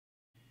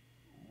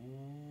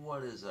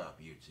what is up,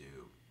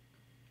 YouTube?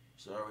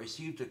 So I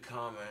received a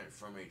comment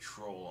from a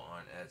troll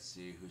on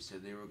Etsy who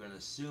said they were going to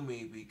sue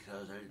me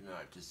because I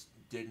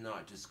did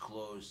not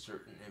disclose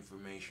certain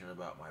information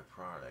about my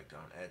product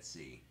on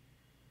Etsy.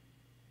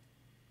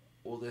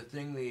 Well, the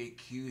thing they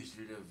accused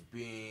it of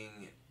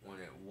being when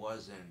it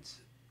wasn't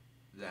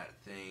that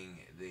thing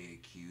they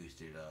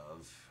accused it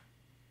of.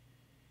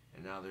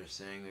 And now they're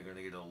saying they're going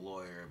to get a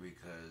lawyer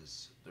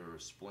because there were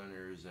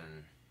splinters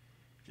and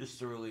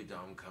just a really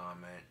dumb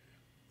comment.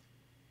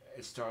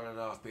 It started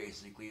off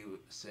basically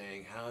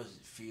saying, how does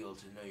it feel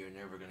to know you're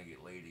never going to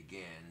get laid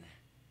again?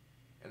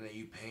 And then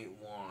you paint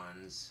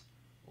wands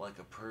like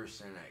a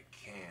person at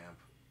camp.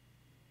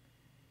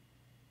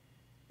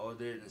 Oh,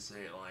 they didn't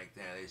say it like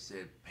that. They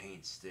said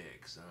paint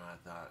sticks. And I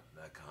thought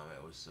that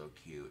comment was so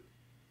cute.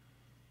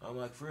 I'm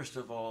like, first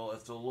of all,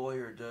 if the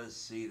lawyer does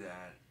see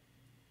that,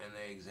 and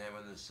they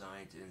examine the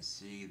site and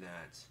see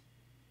that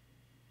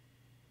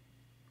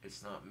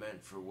it's not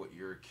meant for what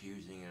you're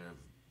accusing it of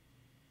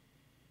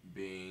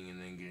being, and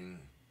then getting,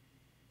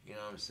 you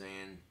know what I'm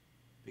saying?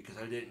 Because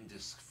I didn't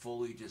just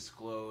fully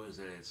disclose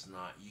that it's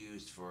not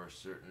used for a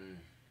certain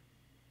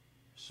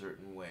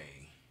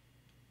way.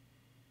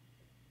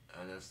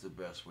 And that's the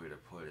best way to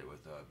put it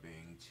without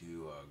being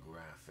too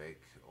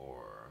graphic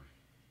or,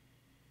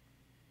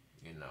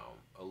 you know,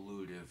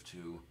 allusive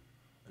to,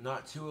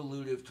 not too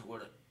allusive to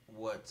what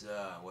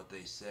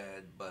they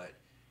said, but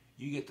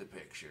you get the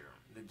picture.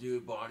 The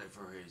dude bought it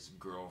for his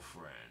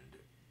girlfriend.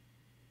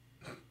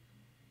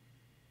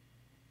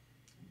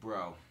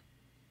 Bro,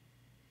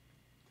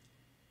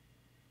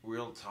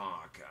 real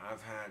talk,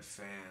 I've had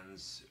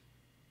fans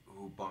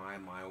who buy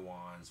my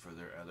wands for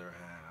their other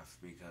half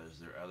because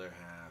their other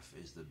half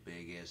is the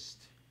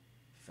biggest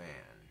fan.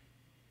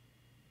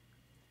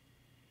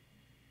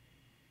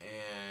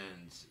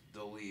 And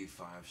they'll leave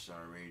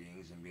 5-star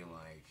ratings and be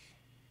like,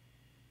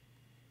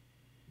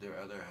 their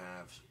other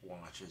half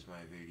watches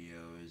my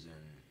videos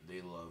and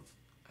they love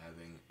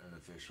having an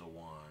official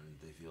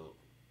wand. They feel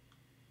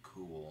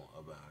cool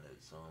about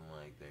it. So I'm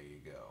like, there you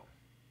go.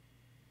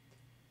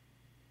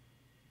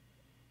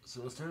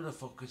 So instead of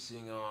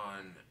focusing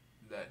on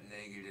that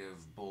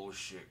negative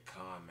bullshit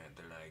comment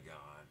that I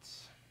got,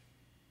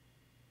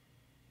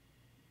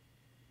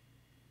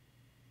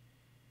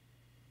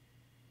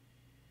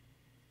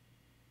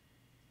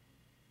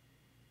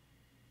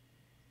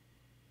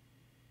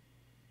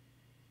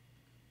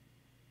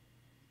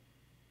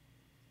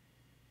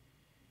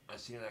 I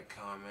seen a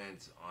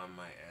comment on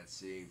my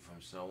Etsy from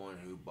someone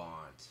who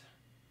bought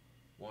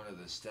one of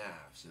the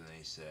staffs, and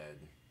they said,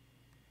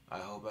 I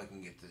hope I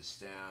can get this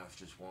staff.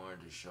 Just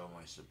wanted to show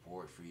my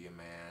support for you,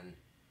 man.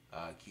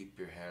 Keep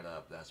your head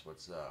up. That's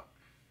what's up.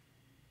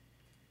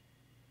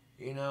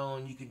 You know,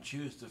 and you can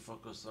choose to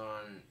focus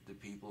on the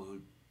people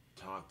who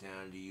talk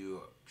down to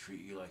you,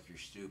 treat you like you're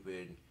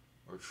stupid,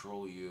 or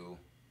troll you.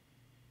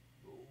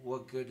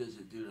 What good does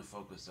it do to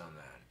focus on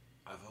that?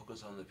 I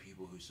focus on the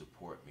people who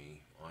support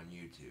me on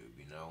YouTube,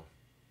 you know?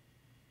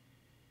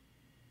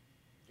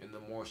 And the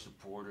more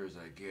supporters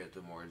I get,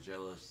 the more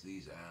jealous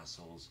these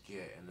assholes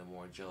get, and the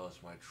more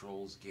jealous my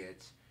trolls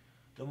get,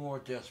 the more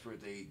desperate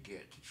they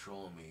get to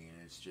troll me,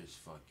 and it's just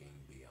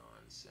fucking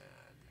beyond sad.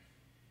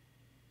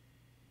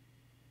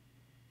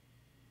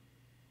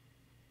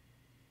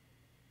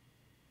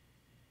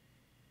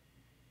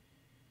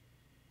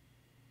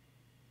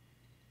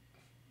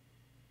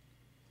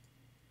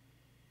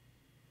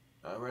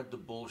 I read the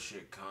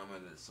bullshit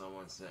comment that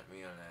someone sent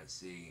me on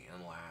Etsy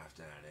and laughed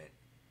at it.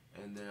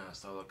 And then I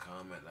saw the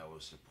comment that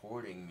was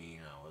supporting me,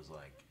 and I was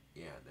like,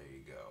 yeah, there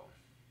you go.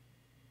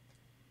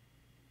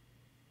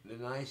 The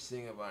nice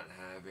thing about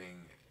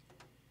having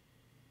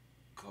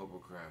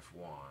Cobracraft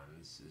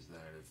wands is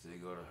that if they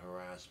go to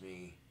harass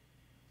me,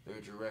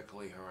 they're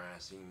directly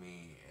harassing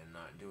me and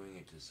not doing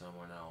it to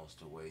someone else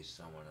to waste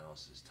someone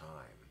else's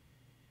time.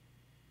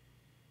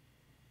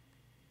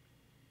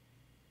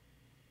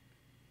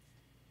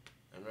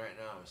 And right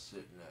now I'm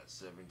sitting at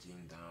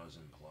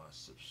 17,000 plus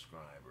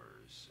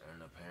subscribers,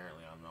 and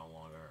apparently I'm no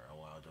longer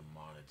allowed to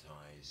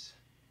monetize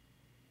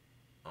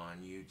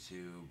on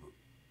YouTube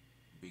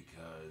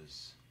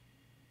because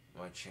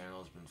my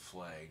channel's been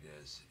flagged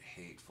as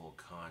hateful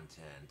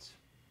content.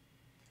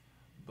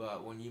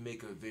 But when you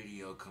make a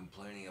video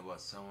complaining about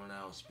someone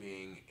else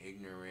being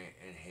ignorant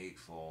and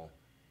hateful,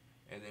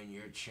 and then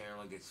your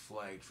channel gets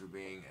flagged for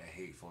being a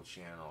hateful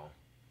channel,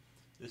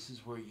 this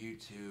is where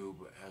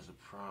YouTube has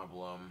a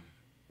problem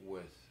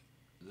with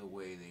the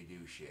way they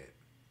do shit.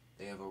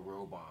 They have a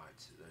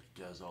robot that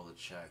does all the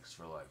checks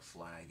for like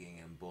flagging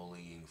and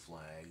bullying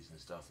flags and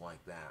stuff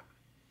like that,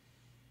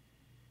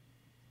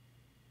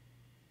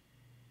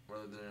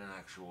 rather than an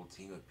actual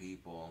team of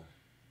people.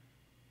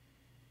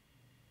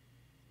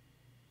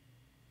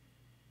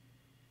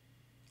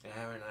 And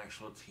having an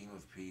actual team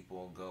of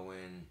people go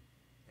in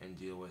and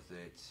deal with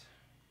it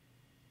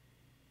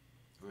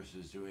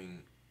versus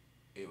doing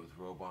it with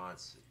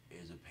robots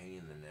is a pain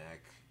in the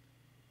neck.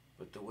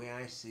 But the way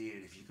I see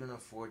it, if you can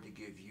afford to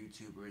give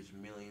YouTubers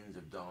millions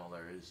of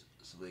dollars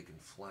so they can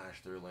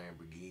flash their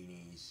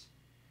Lamborghinis,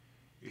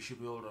 you you should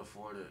be able to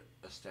afford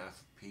a staff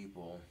of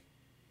people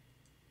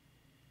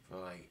for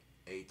like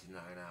 8 to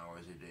 9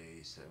 hours a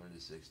day, 7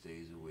 to 6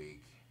 days a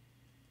week.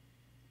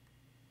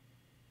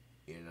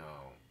 You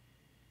know,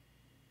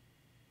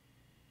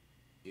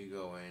 you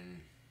go in,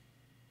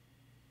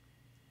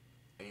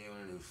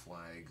 anyone who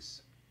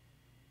flags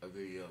a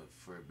video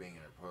for it being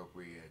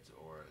inappropriate,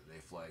 or they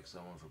flag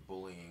someone for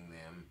bullying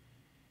them,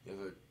 you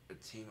have a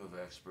team of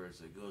experts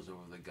that goes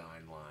over the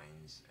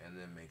guidelines and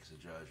then makes a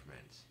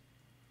judgment.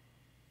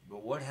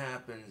 But what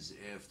happens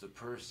if the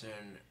person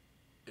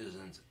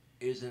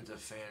isn't a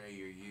fan of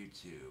your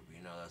YouTube?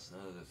 You know, that's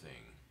another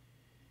thing.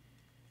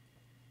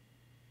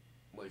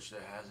 Which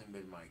that hasn't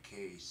been my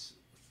case,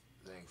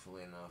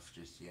 thankfully enough,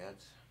 just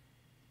yet.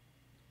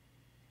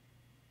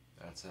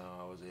 That's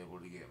how I was able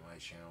to get my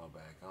channel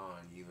back on,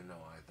 even though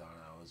I thought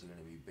I was going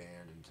to be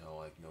banned until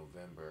like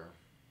November.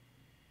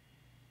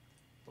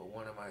 But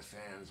one of my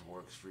fans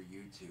works for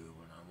YouTube,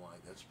 and I'm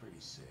like, that's pretty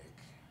sick.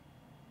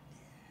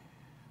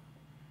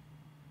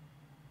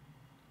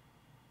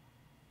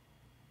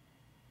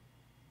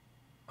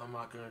 I'm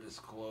not going to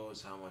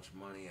disclose how much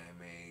money I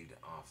made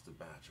off the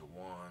batch of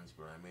wands,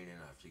 but I made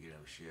enough to get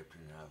them shipped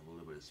and have a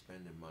little bit of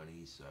spending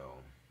money, so...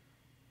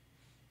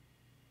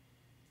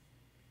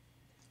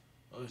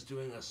 I was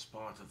doing a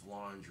spot of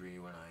laundry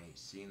when I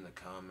seen the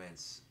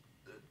comments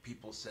that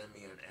people send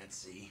me on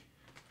Etsy.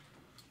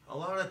 A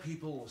lot of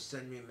people will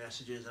send me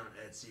messages on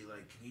Etsy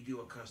like, can you do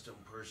a custom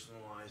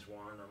personalized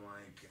wand? I'm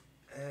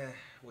like,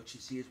 what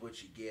you see is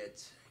what you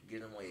get.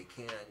 Get them while you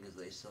can, because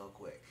they sell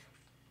quick.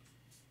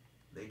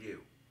 They do.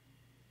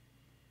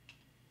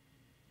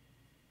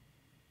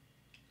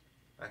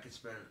 I could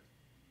spend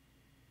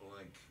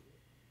like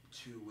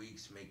 2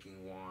 weeks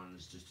making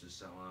wands just to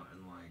sell out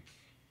in like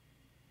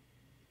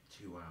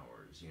 2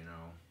 hours, you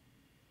know?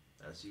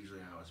 That's usually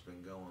how it's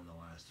been going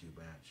the last 2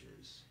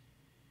 batches.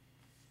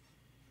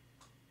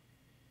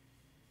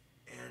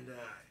 And,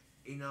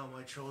 you know,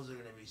 my trolls are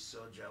going to be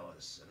so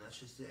jealous, and that's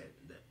just it.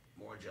 The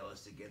more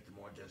jealous they get, the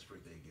more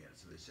desperate they get.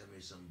 So they send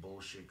me some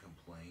bullshit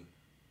complaint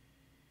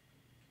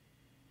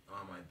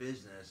on my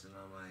business, and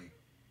I'm like,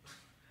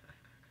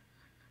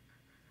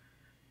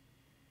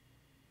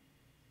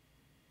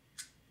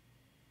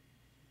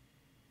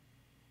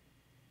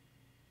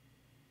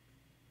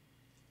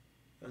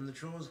 and the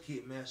trolls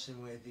keep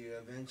messing with you.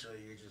 Eventually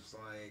you're just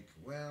like,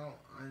 well,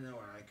 I know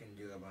what I can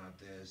do about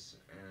this,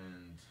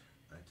 and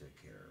I took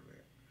care of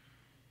it.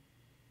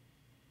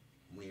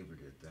 Weaver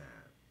did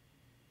that.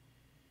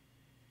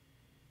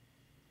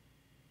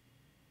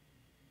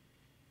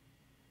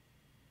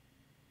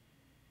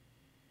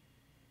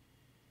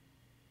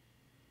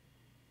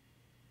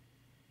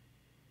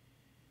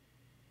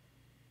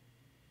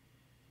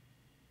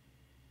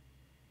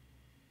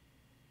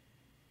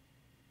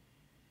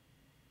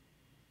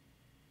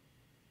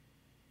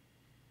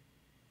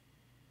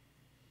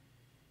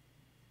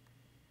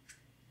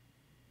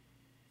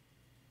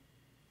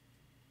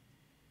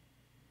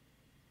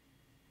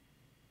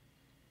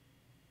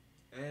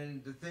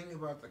 And the thing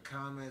about the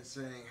comment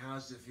saying,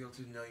 how's it feel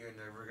to know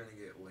you're never going to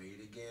get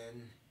laid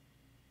again?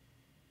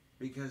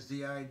 Because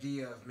the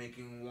idea of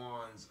making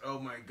wands, oh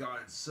my god,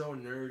 it's so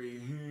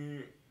nerdy.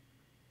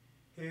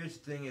 Here's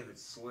the thing, if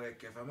it's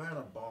slick. If I'm at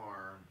a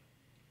bar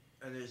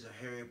and there's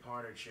a Harry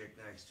Potter chick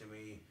next to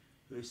me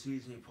who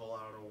sees me pull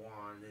out a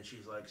wand and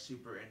she's like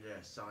super into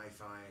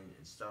sci-fi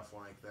and stuff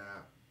like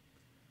that,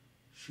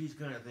 she's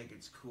going to think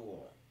it's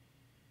cool.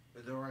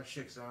 But there are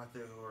chicks out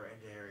there who are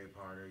into Harry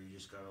Potter, you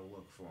just gotta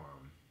look for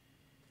them.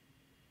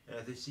 And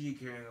if they see you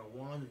carrying a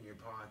wand in your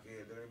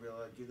pocket, they're gonna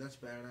be like, dude, that's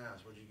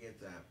badass, where'd you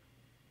get that?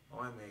 Oh,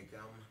 I make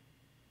them.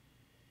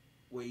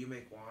 Wait, you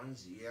make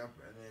wands? Yep.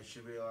 And then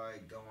she'll be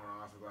like going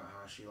off about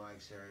how she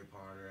likes Harry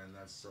Potter and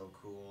that's so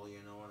cool, you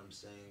know what I'm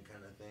saying,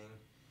 kind of thing.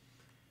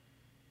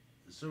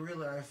 So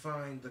really, I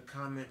find the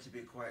comment to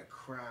be quite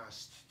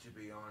crass, to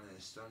be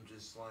honest. I'm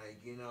just like,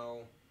 you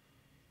know,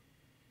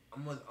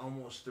 I'm with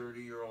almost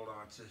 30-year-old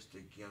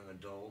autistic young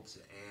adults,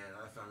 and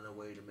I found a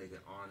way to make an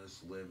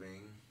honest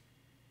living.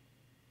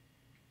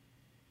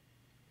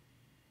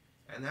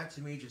 And that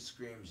to me just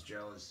screams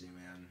jealousy,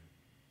 man.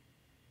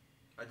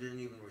 I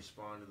didn't even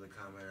respond to the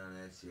comment on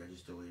Etsy, I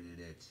just deleted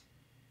it.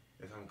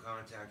 If I'm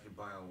contacted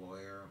by a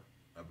lawyer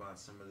about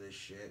some of this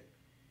shit,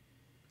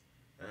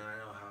 and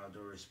I know how to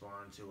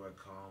respond to it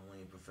calmly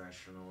and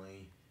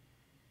professionally,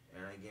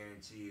 and I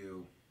guarantee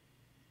you,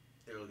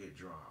 it'll get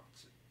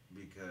dropped.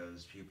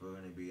 Because people are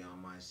going to be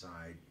on my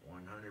side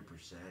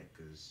 100%,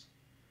 because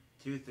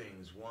 2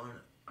 things. 1,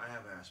 I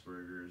have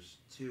Asperger's.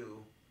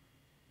 2,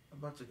 I'm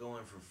about to go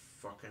in for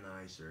fucking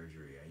eye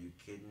surgery. Are you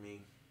kidding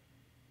me?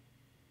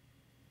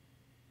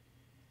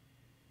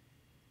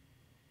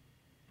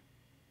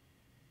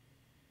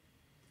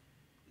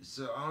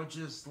 So I'm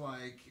just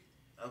like,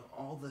 of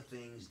all the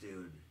things,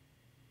 dude,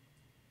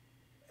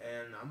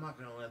 and I'm not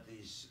going to let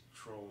these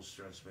trolls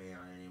stress me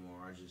out anymore.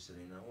 I just said,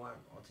 you know what,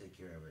 I'll take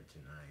care of it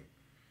tonight.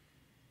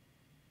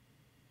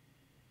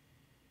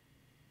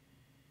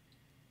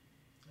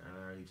 And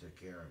I already took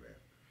care of it.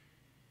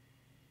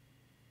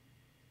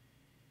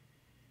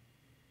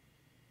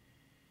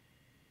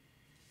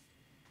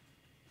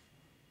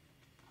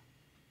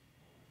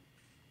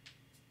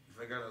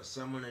 gotta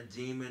summon a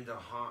demon to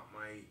haunt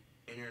my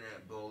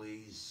internet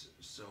bullies,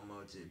 so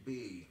mote it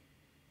be.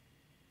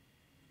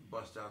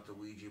 Bust out the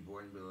Ouija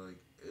board and be like,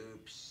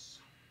 oops.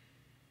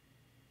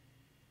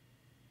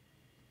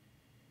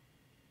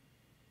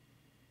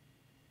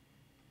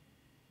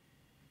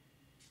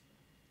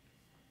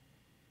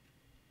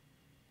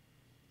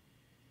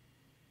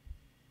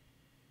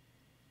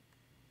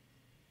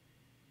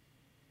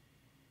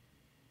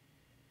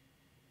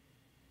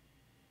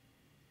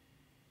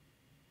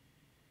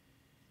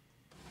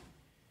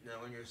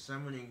 Now, when you're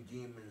summoning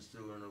demons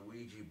through an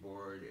Ouija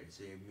board, it's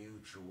a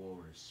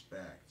mutual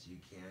respect. You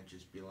can't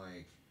just be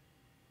like,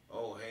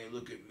 oh, hey,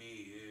 look at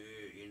me,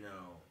 you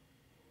know.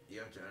 You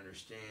have to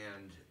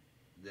understand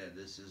that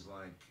this is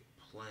like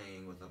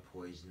playing with a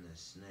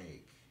poisonous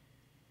snake.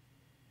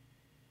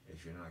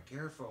 If you're not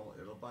careful,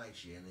 it'll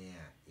bite you in the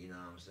ass. You know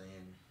what I'm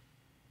saying?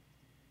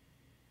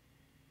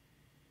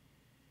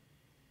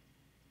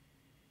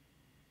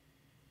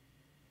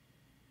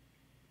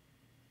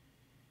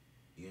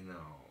 You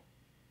know,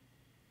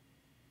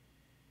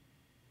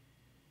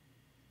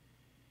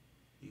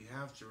 you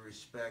have to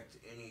respect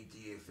any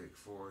deific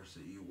force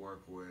that you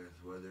work with,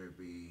 whether it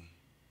be,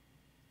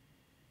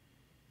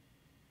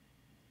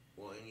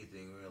 well,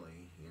 anything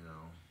really, you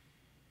know.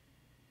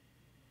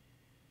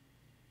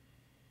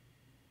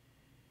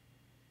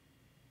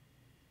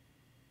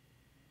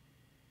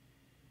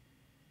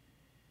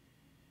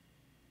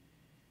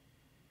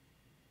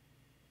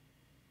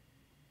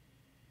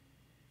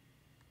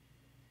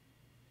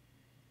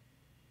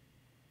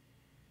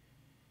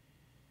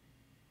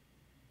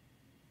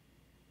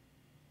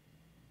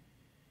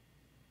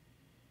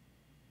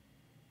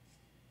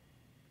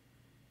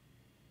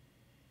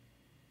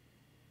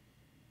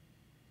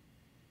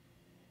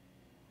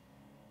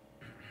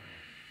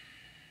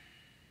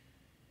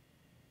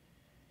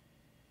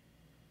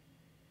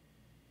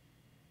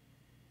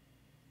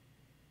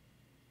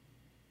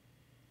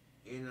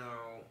 You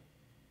know,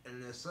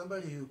 and as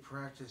somebody who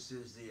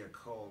practices the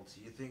occult,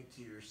 you think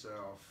to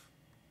yourself,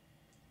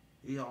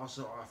 he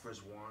also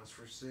offers wands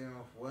for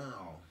sale?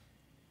 Well,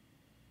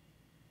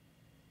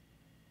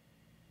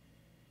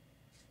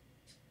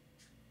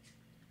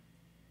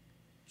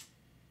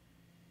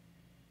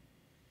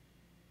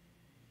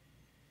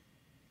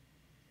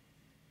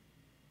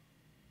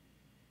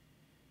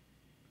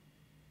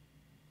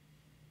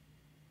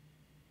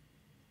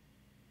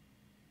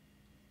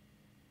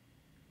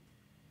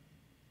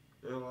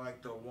 they're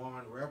like the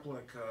wand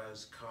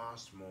replicas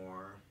cost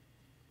more,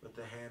 but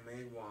the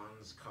handmade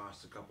ones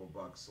cost a couple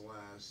bucks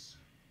less.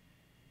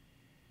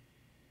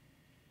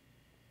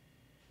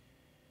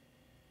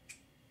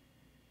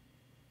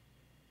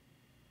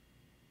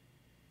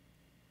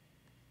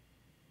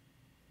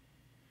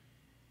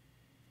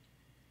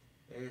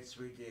 It's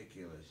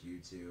ridiculous,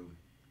 YouTube.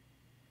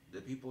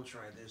 The people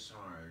try this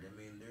hard. I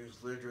mean,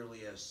 there's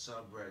literally a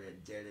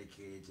subreddit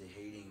dedicated to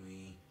hating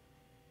me,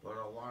 but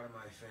a lot of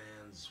my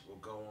fans will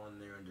go on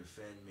there and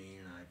defend me,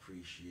 and I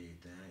appreciate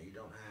that. You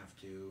don't have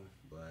to,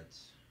 but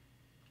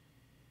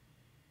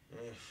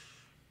eh,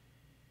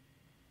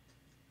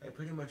 I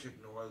pretty much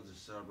ignore the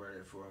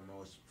subreddit for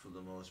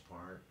the most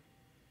part.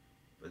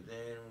 But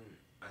then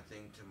I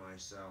think to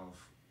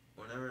myself,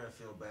 whenever I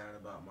feel bad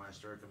about my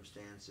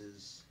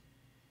circumstances,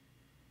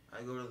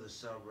 I go to the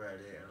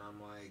subreddit and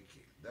I'm like,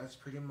 that's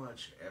pretty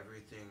much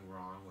everything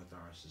wrong with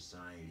our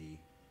society.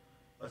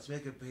 Let's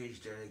make a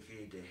page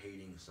dedicated to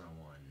hating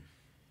someone.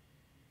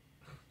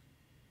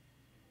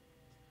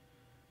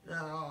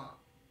 Now,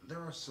 there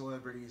are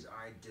celebrities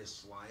I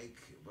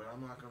dislike, but I'm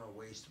not going to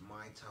waste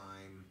my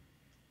time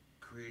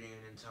creating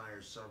an entire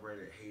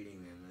subreddit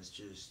hating them. That's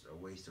just a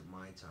waste of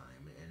my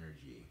time and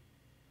energy.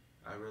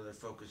 I'd rather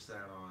focus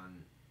that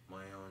on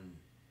my own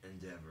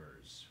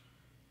endeavors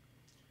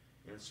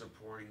and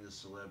supporting the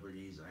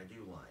celebrities I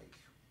do like.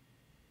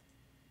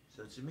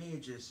 So to me,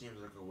 it just seems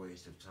like a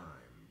waste of time,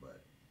 but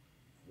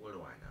what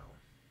do I know?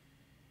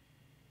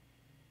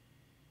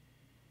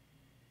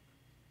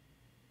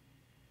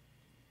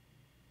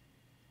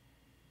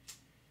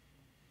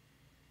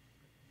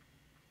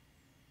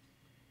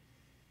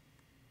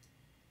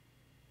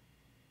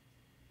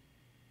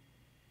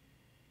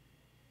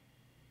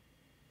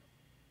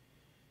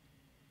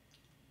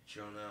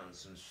 Chilling out in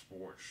some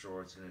sports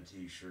shorts and a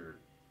t-shirt.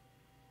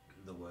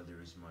 The weather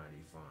is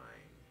mighty fine.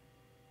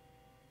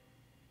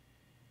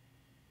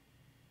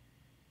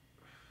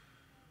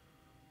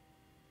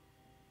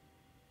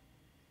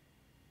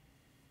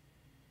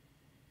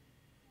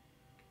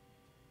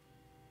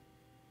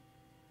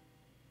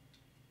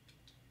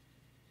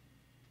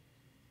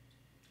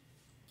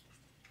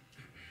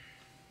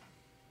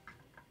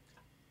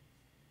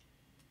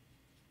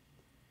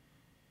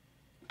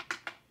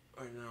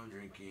 Right now I'm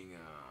drinking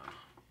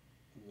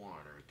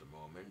water at the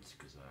moment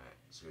because I had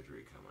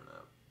surgery coming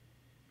up.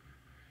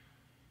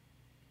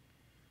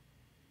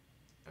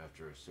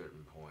 After a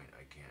certain point,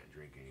 I can't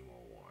drink any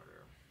more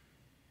water.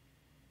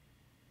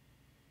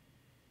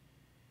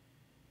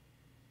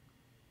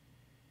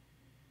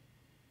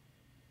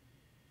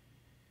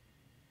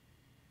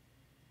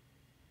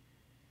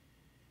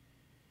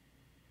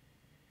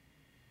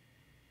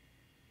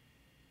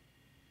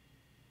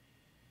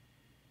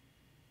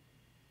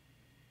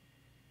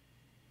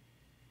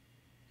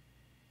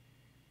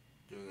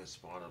 doing a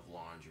spot of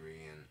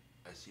laundry, and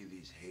I see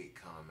these hate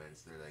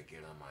comments that I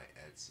get on my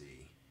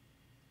Etsy.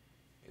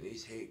 And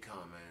these hate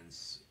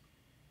comments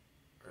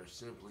are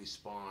simply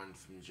spawned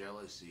from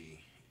jealousy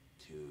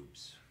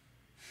tubes.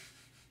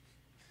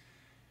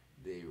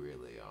 They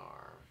really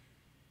are.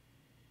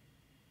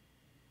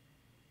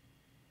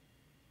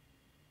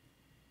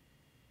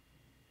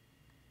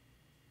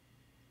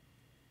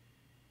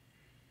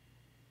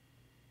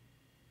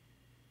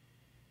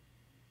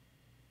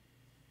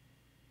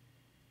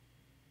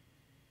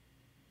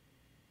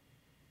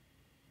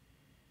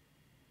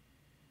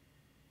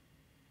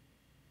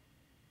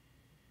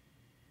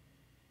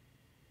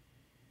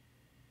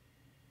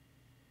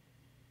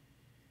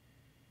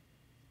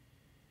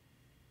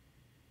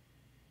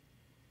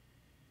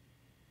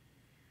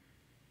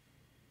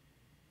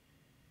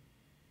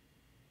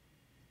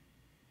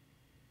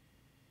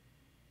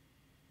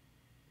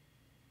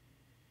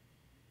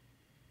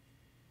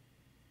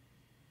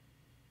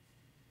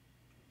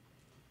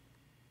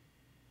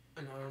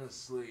 And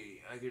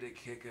honestly, I get a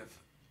kick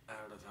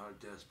out of how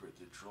desperate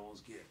the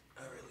trolls get.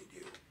 I really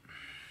do.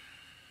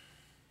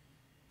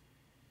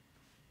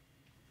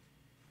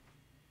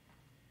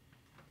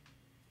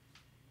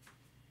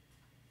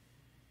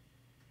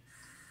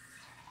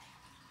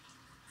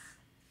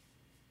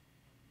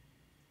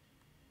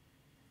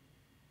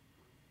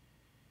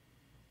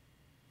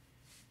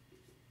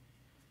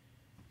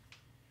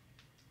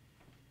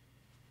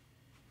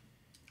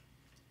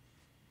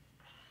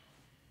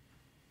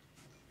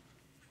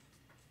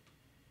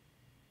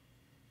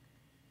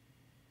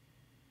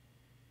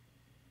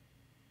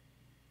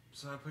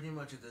 So I pretty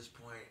much at this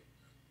point,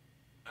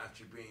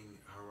 after being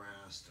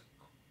harassed,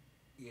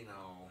 you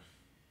know,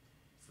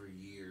 for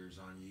years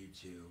on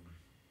YouTube,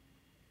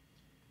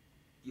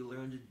 you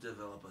learn to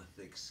develop a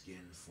thick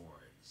skin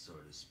for it, so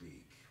to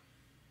speak.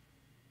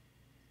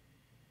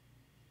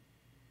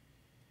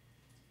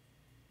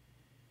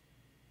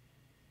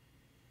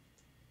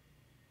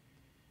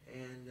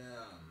 And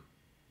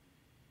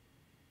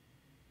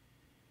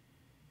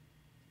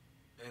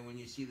and when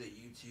you see that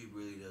YouTube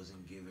really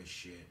doesn't give a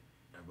shit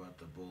about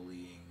the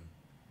bullying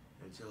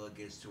until it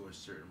gets to a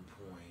certain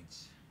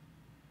point,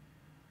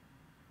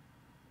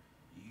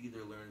 you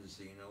either learn to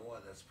say, you know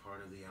what, that's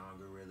part of the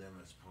algorithm,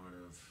 that's part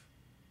of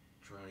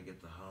trying to get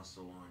the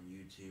hustle on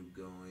YouTube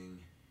going.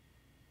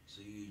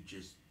 So you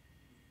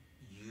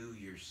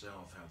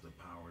yourself have the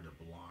power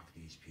to block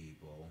these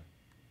people.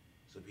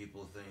 So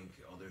people think,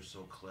 oh, they're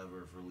so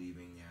clever for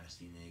leaving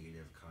nasty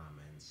negative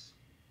comments.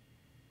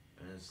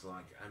 And it's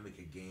like, I make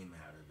a game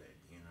out of it,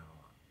 you know.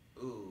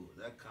 Ooh,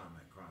 that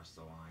comment crossed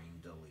the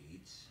line,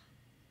 delete,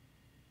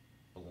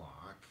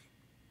 block.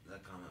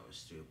 That comment was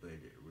stupid,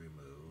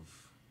 remove.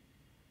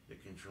 The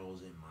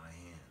control's in my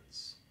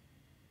hands.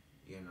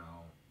 You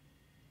know,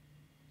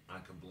 I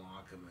can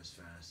block them as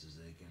fast as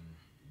they can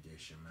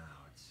dish them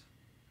out.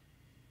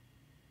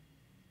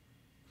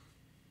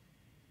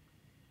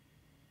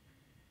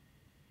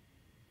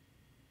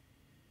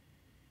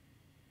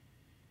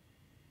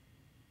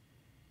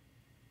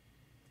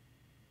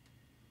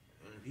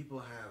 And people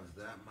have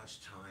that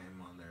much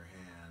time on their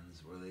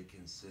hands where they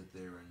can sit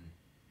there and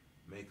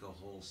make a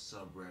whole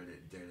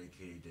subreddit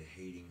dedicated to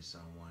hating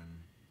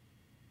someone.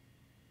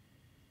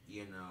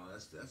 You know,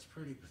 that's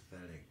pretty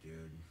pathetic,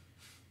 dude.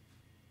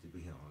 To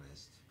be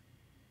honest.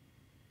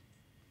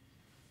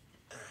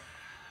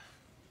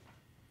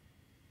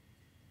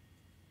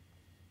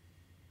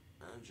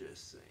 I'm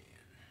just saying.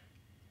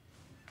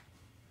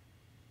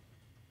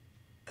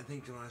 I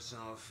think to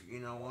myself, you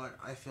know what?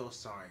 I feel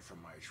sorry for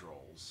my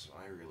trolls.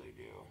 I really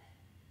do.